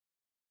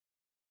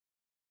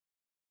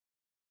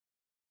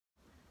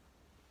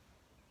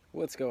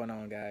What's going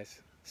on,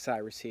 guys?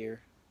 Cyrus here,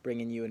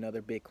 bringing you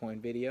another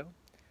Bitcoin video.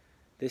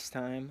 This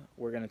time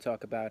we're going to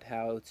talk about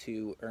how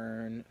to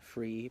earn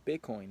free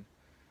Bitcoin.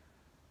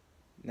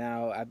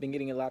 Now, I've been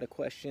getting a lot of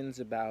questions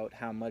about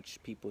how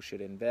much people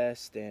should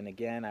invest, and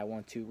again, I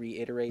want to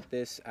reiterate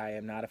this. I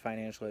am not a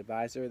financial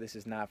advisor. This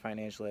is not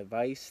financial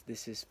advice.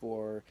 This is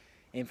for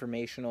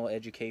informational,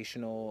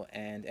 educational,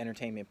 and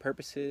entertainment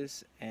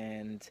purposes,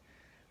 and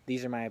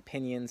these are my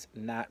opinions,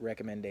 not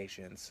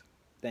recommendations.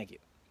 Thank you.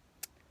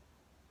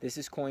 This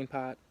is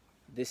CoinPot.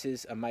 This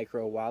is a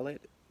micro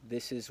wallet.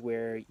 This is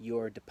where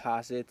your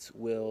deposits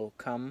will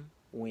come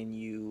when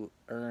you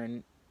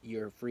earn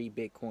your free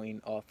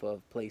Bitcoin off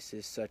of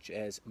places such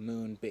as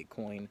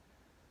moonbitcoin.co.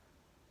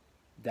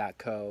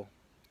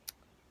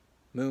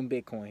 Moon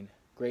Bitcoin,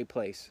 great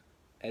place.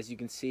 As you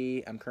can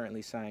see, I'm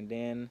currently signed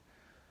in.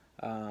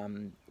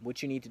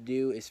 What you need to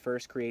do is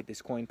first create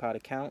this CoinPot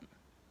account.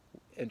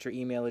 Enter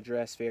email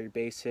address, very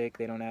basic.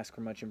 They don't ask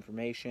for much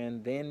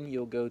information. Then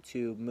you'll go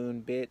to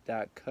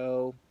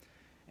moonbit.co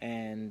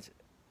and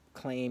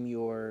claim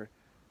your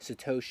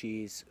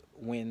Satoshis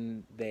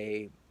when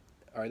they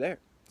are there.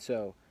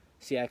 So,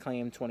 see, I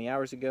claimed 20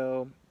 hours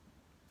ago.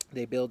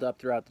 They build up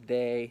throughout the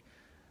day.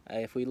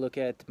 If we look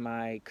at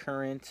my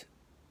current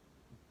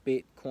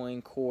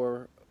Bitcoin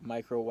Core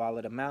micro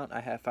wallet amount,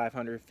 I have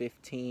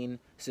 515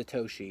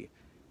 Satoshi.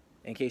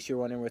 In case you're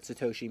wondering what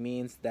Satoshi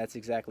means, that's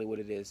exactly what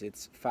it is.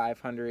 It's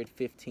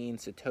 515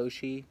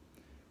 Satoshi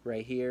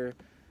right here.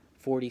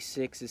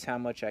 46 is how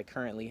much I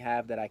currently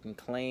have that I can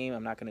claim.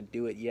 I'm not going to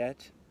do it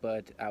yet,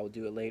 but I will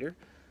do it later.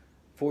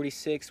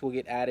 46 will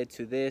get added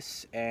to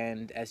this,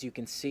 and as you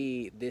can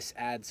see, this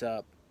adds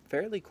up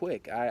fairly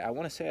quick. I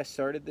want to say I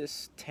started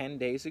this 10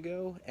 days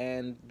ago,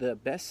 and the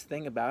best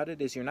thing about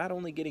it is you're not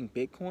only getting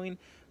Bitcoin,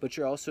 but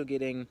you're also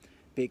getting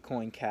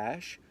Bitcoin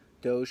Cash,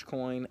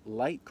 Dogecoin,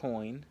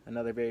 Litecoin,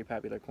 another very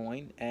popular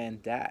coin,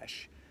 and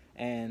Dash.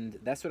 And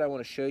that's what I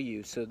want to show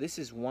you. So this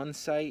is one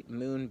site,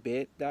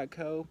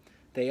 moonbit.co.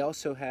 They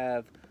also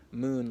have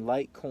Moon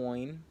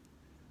Litecoin,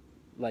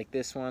 like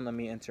this one. Let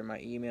me enter my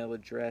email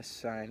address,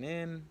 sign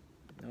in.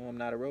 No, I'm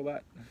not a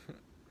robot.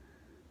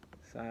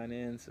 Sign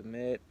in,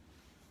 submit.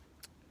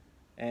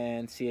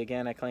 And see,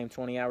 again, I claimed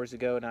 20 hours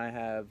ago, and I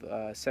have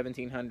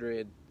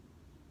 1,700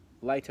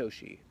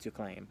 Litoshi to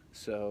claim.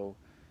 So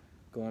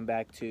going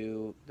back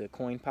to the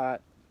CoinPot,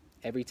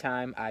 every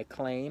time I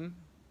claim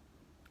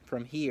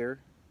from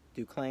here,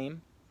 do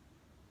claim,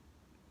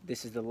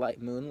 this is the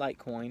Moon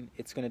Litecoin,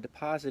 it's going to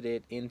deposit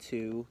it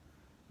into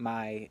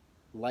my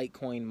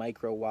Litecoin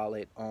micro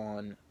wallet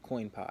on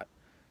CoinPot.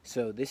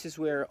 So this is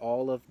where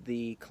all of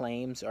the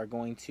claims are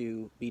going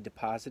to be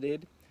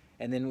deposited,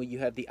 and then you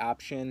have the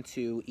option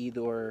to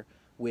either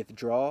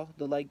withdraw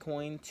the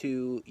Litecoin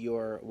to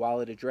your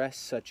wallet address,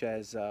 such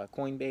as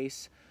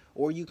Coinbase,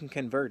 or you can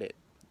convert it.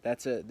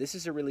 This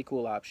is a really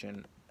cool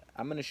option.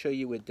 I'm going to show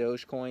you with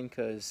Dogecoin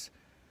because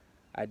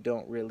I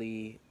don't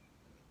really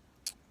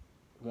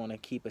want to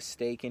keep a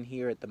stake in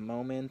here at the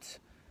moment.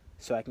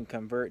 So I can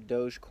convert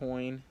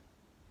Dogecoin,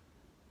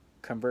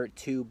 convert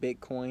to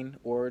Bitcoin,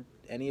 or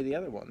any of the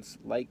other ones,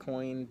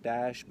 Litecoin,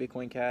 Dash,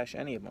 Bitcoin Cash,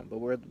 any of them. But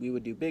we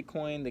would do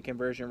Bitcoin. The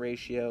conversion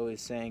ratio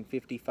is saying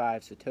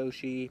 55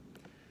 Satoshi.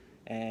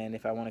 And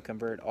if I want to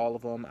convert all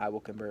of them, I will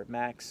convert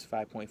max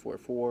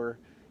 5.44.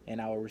 And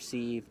I will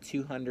receive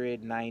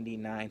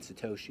 299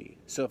 Satoshi.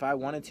 So if I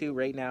wanted to,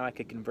 right now, I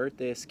could convert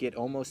this, get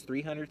almost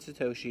 300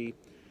 Satoshi,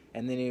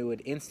 and then it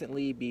would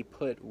instantly be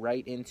put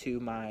right into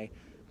my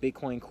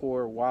Bitcoin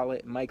Core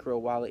wallet, micro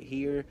wallet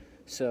here.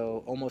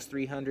 So almost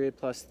 300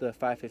 plus the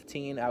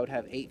 515, I would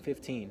have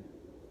 815.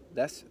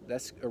 That's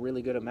a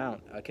really good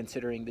amount,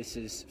 considering this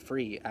is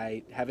free.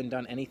 I haven't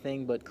done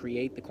anything but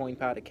create the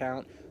CoinPot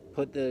account,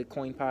 put the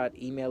CoinPot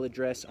email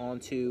address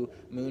onto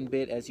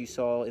Moonbit, as you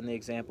saw in the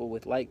example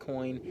with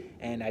Litecoin,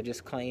 and I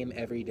just claim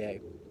every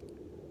day.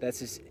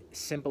 That's as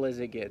simple as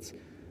it gets.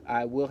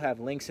 I will have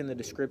links in the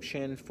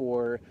description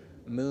for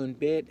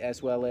Moonbit,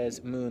 as well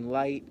as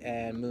Moonlight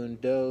and Moon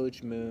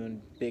Doge,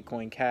 Moon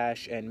Bitcoin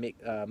Cash, and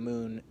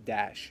Moon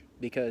Dash,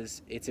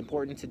 because it's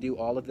important to do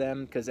all of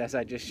them, because as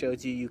I just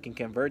showed you, you can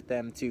convert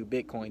them to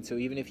Bitcoin. So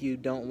even if you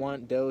don't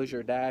want Doge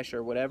or Dash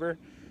or whatever,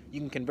 you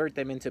can convert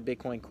them into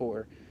Bitcoin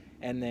Core.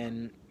 And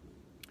then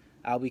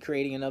I'll be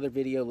creating another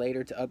video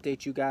later to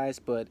update you guys,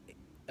 but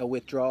a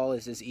withdrawal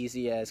is as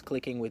easy as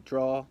clicking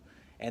withdraw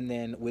and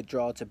then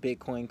withdraw to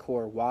Bitcoin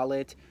Core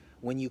wallet.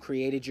 When you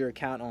created your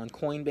account on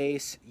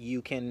Coinbase,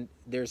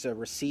 there's a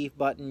receive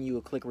button. You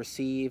will click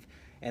receive,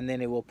 and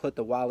then it will put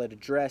the wallet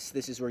address.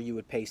 This is where you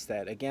would paste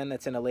that. Again,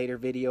 that's in a later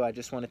video. I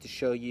just wanted to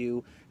show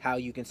you how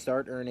you can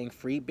start earning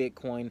free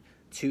Bitcoin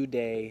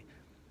today.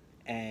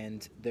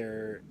 And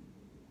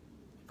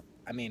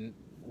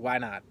why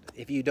not?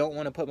 If you don't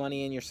want to put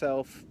money in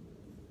yourself,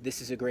 this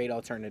is a great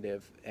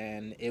alternative,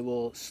 and it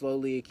will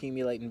slowly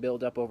accumulate and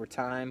build up over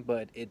time,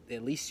 but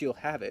at least you'll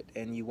have it,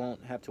 and you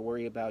won't have to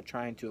worry about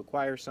trying to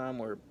acquire some,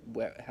 or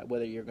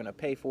whether you're going to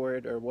pay for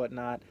it or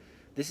whatnot.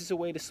 This is a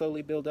way to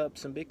slowly build up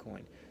some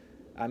Bitcoin.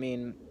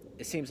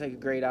 It seems like a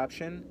great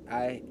option.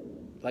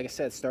 Like I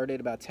said, started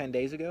about 10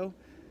 days ago.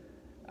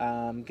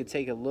 You can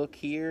take a look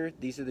here.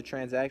 These are the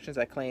transactions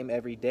I claim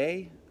every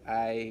day.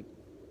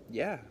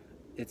 Yeah,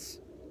 it's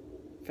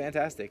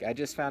fantastic. I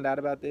just found out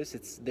about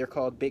this. They're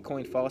called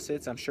Bitcoin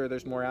faucets. I'm sure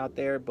there's more out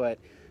there, but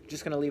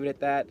just gonna leave it at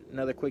that.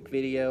 Another quick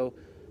video,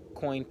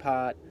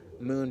 CoinPot,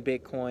 Moon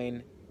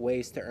Bitcoin,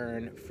 ways to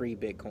earn free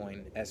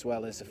Bitcoin, as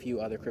well as a few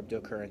other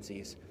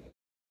cryptocurrencies.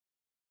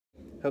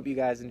 Hope you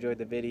guys enjoyed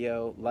the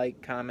video.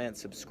 Like, comment,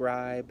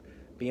 subscribe.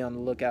 Be on the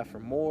lookout for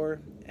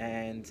more.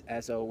 And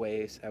as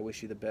always, I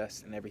wish you the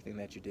best in everything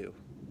that you do.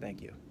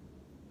 Thank you.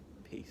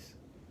 Peace.